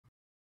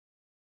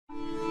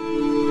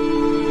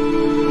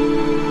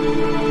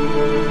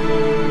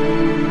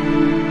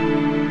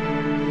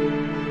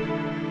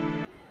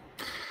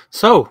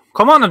So,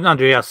 come on,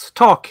 Andreas,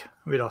 talk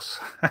with us.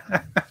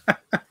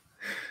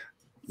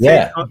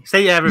 Yeah.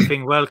 Say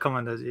everything. Welcome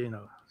and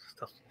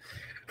stuff.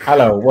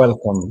 Hello,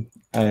 welcome.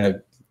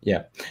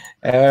 Yeah.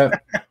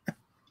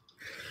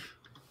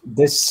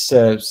 This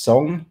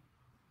song,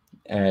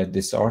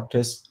 this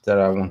artist that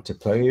I want to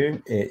play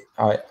you,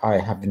 I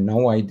have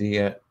no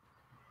idea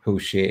who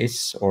she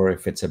is or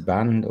if it's a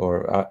band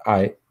or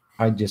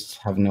I just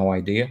have no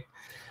idea.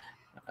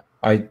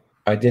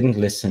 I didn't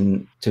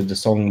listen to the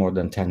song more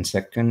than 10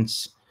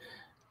 seconds.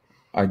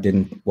 I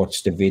didn't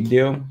watch the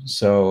video,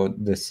 so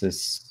this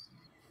is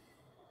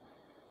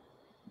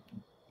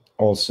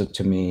also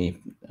to me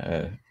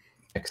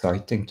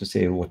exciting to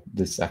see what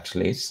this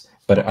actually is.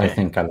 But okay. I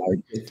think I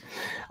like it.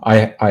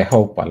 I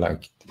hope I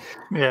like it.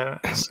 Yeah.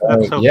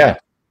 So, yeah.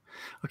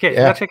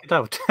 Okay, let's check it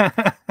out.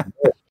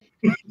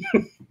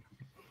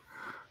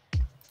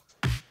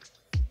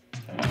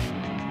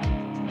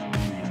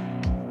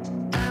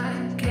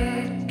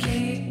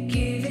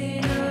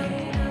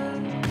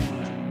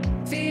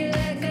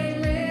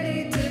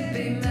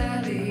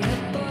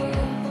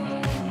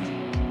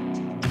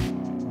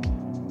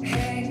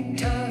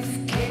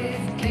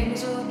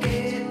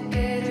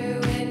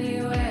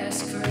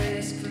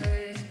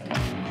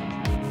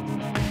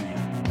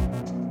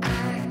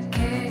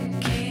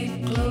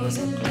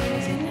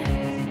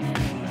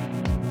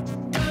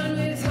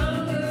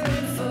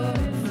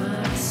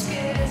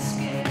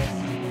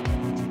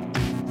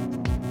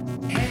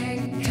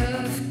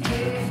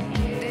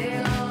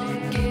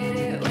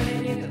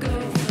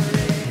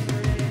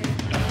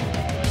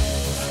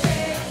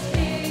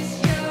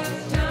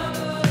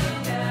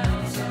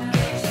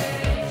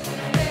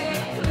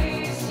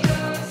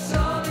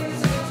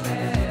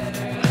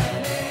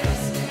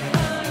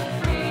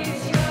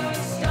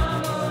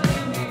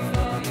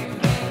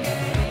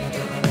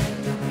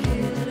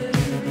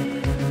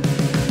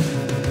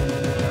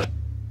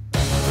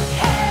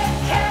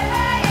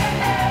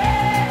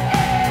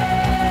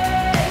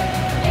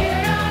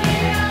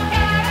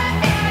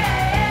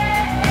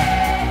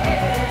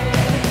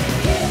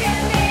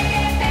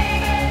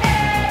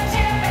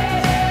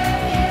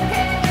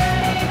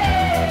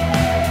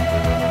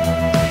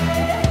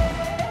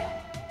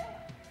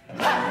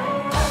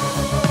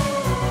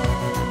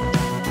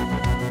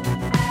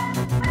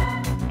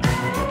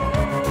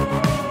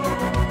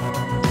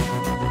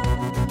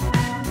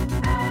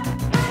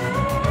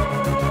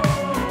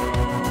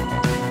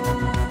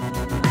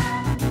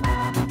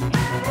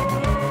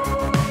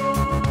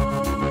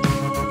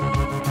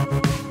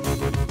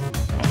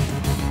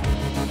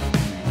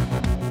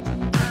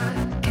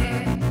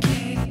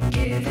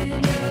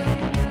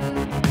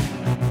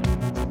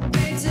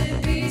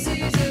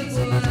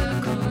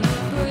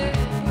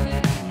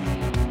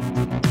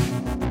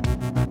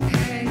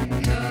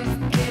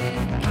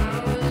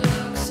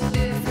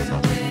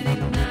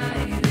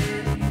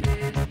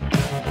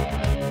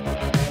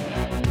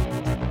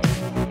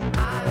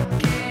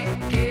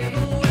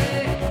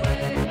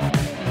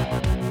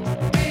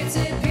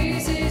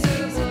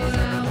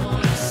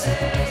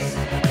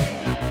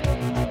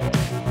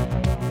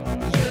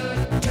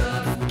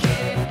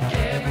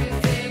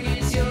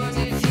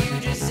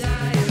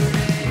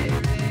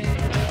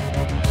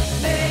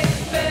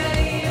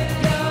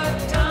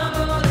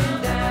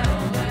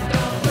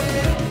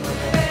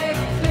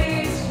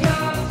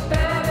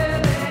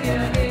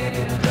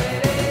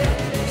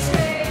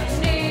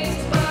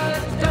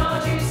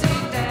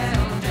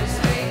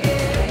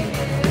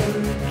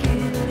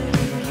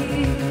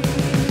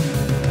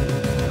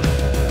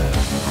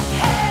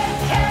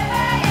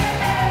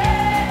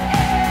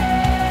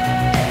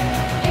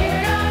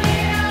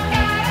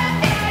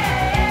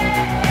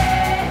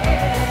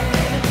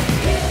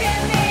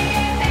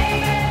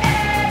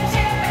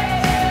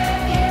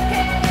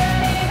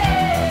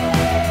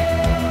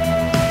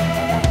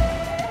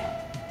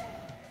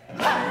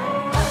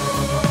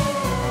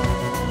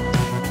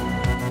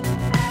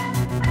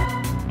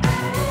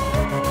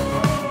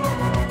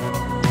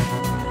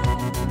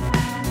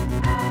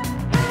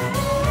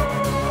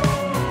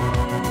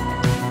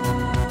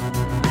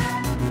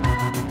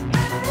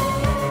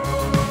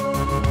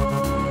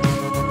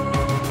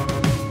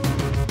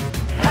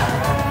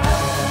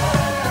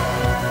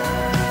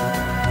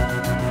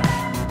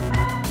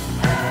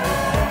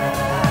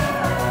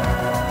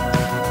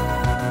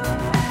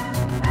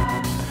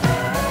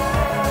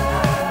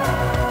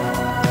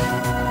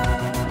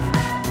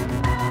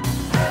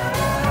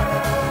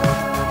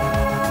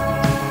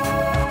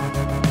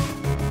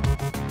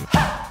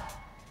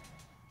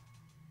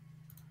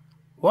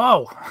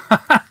 Wow.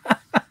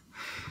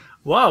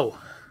 Wow.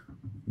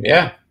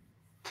 Yeah.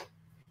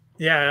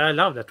 Yeah, I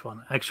love that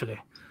one actually.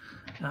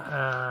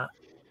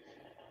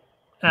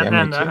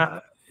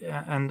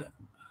 And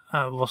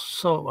I was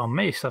so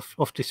amazed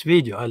of this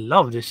video. I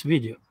love this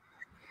video.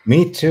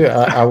 Me too.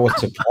 I was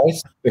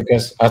surprised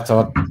because I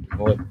thought,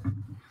 well,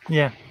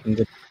 yeah,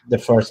 in the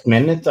first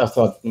minute, I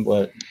thought,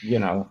 well,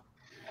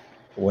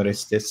 what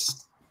is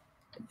this?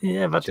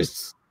 Yeah, but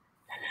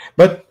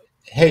But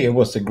hey, it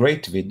was a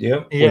great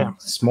video. Yeah.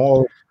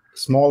 With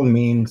small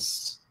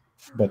means,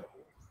 but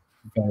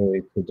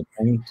very to the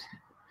point,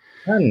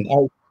 and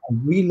I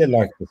really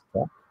like this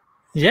track.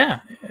 Yeah,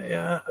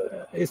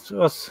 it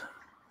was.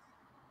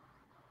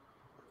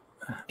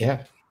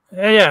 Yeah.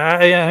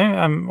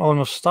 I'm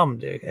almost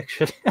stumped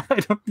actually. I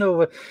don't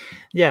know.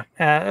 Yeah,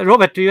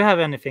 Robert, do you have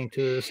anything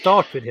to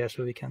start with here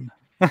so we can?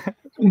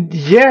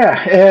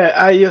 Yeah,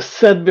 I just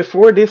said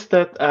before this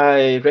that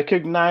I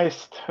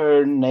recognized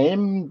her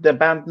name, the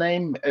band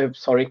name.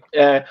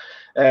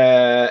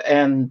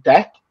 And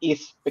that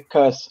is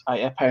because I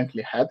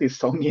apparently had this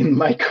song in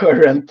my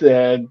current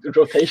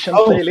rotation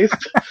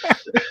playlist.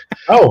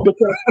 Oh,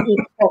 Because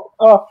it popped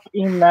up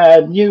in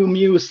a new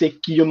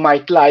music you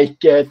might like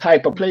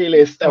type of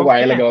playlist a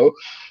while ago.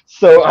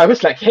 So I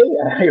was like, hey,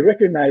 I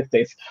recognize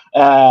this.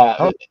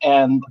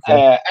 And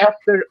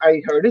after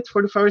I heard it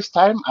for the first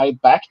time, I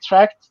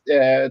backtracked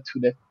to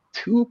the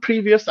two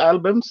previous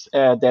albums.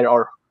 There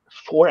are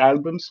 4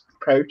 albums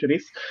prior to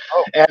this.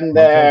 And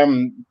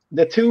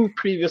the 2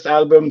 previous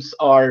albums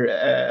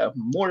are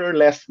more or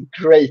less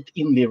great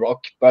indie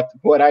rock. But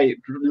what I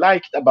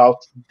liked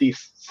about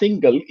this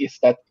single is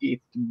that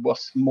it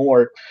was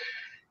more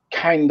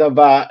kind of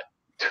a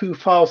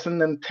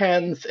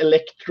 2010s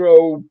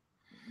electro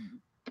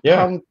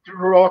punk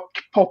rock,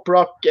 pop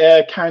rock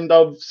kind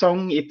of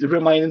song. It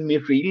reminded me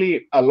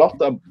really a lot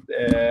of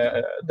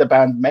the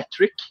band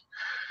Metric.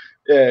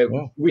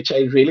 Which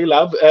I really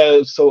love.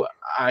 So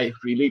I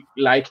really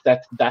like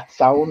that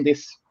sound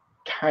is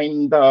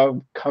kind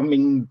of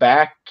coming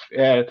back,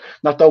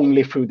 not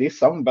only through this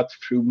song, but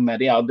through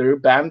many other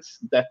bands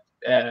that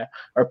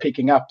are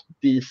picking up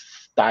this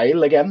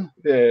style again.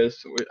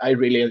 So I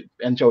really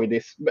enjoy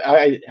this.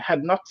 I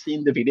had not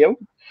seen the video.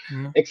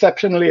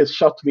 Exceptionally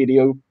shot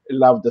video.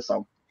 Love the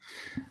song.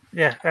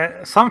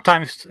 Yeah,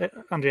 sometimes,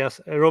 Andreas,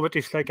 Robert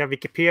is like a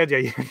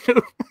Wikipedia. You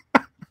know?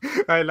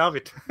 I love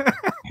it.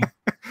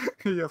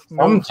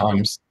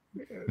 Sometimes,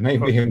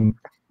 maybe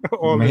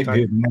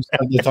most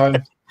of the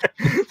time.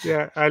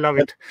 Yeah, I love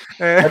it.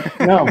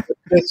 No,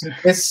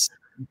 this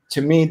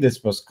to me,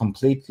 this was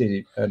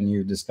completely a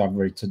new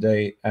discovery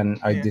today, and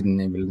I didn't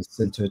even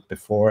listen to it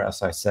before.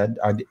 As I said,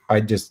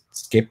 I just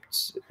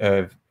skipped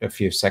a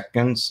few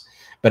seconds,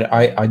 but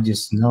I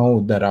just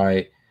know that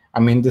I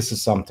mean, this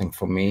is something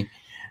for me,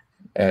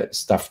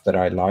 stuff that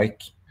I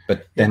like.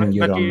 But then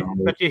you don't know.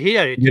 But you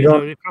hear it. You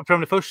know,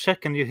 from the first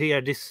second, you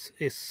hear this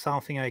is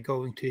something I'm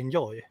going to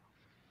enjoy.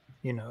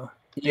 You know.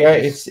 Yeah,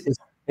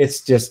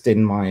 it's just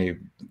in my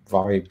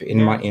vibe,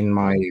 in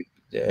my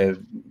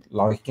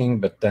liking.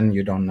 But then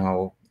you don't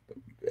know.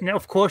 No,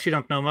 of course you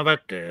don't know,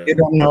 but you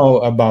don't know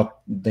about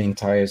the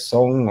entire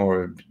song,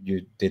 or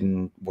you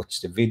didn't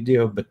watch the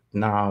video. But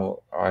now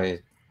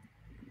I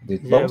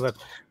did both,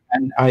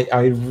 and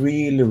I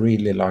really,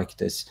 really like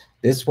this.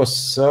 This was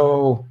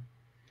so.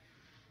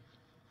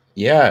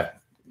 Yeah,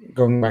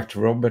 going back to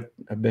Robert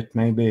a bit,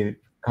 maybe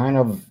kind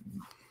of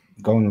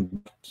going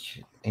back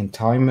in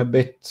time a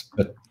bit,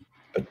 but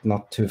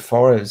not too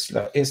far. It's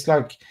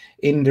like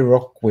indie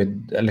rock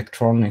with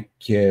electronic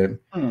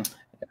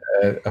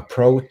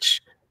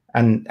approach,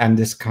 and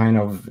this kind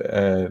of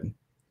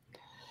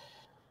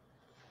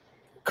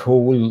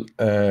cool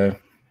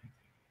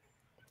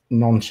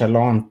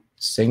nonchalant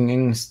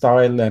singing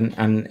style,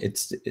 and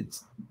it's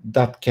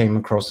that came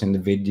across in the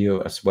video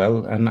as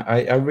well, and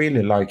I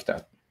really like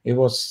that. It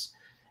was,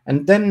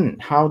 and then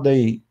how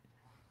they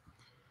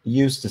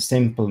use the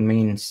simple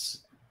means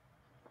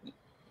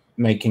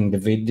making the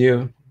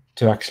video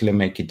to actually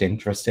make it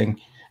interesting,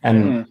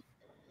 and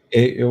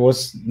it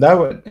was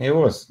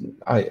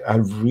I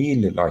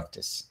really like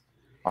this.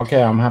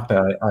 Okay, I'm happy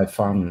I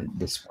found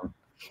this one.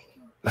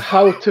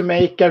 How to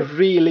make a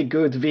really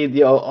good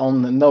video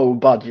on no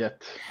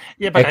budget.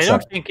 Yeah, but I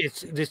don't think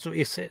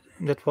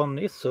that one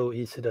is so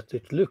easy that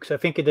it looks. I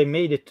think they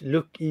made it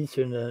look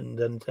easier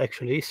than it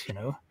actually is, you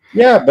know.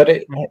 Yeah, but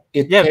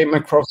it came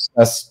across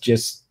as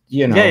just,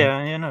 you know.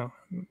 Yeah, you know.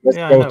 Let's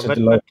go to the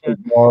local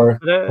bar,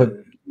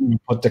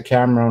 put the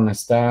camera on a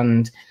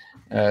stand.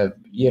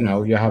 You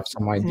know, you have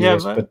some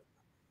ideas, but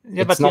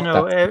it's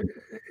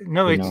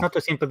not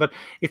as simple. But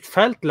it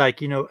felt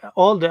like, you know,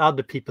 all the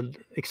other people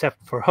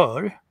except for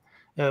her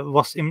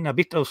was in a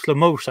bit of slow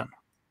motion.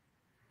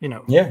 You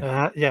know,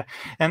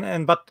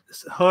 and but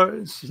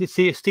her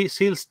she's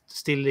still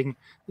singing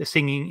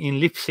in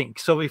lip sync.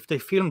 So if they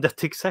filmed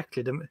that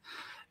exactly,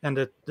 and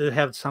that they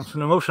have some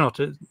emotion on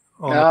it,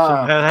 so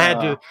I had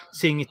to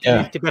sing it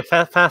a little bit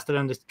faster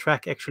than the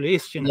track actually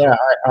is. You know,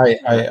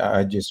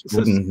 I just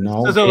wouldn't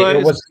know.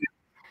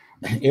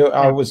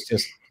 I was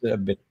just a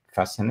bit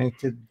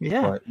fascinated.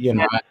 Yeah, but, you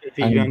know,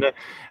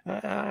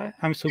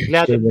 I'm so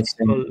glad that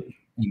people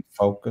in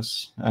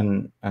focus,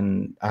 and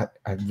I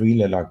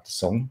really like the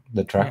song,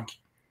 the track.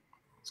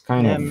 It's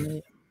kind of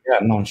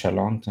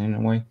nonchalant in a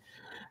way,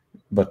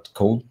 but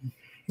cool.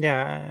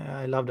 Yeah,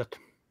 I love that.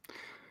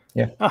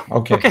 Yeah.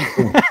 Okay.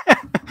 Cool.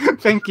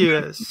 Thank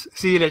you.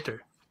 See you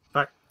later.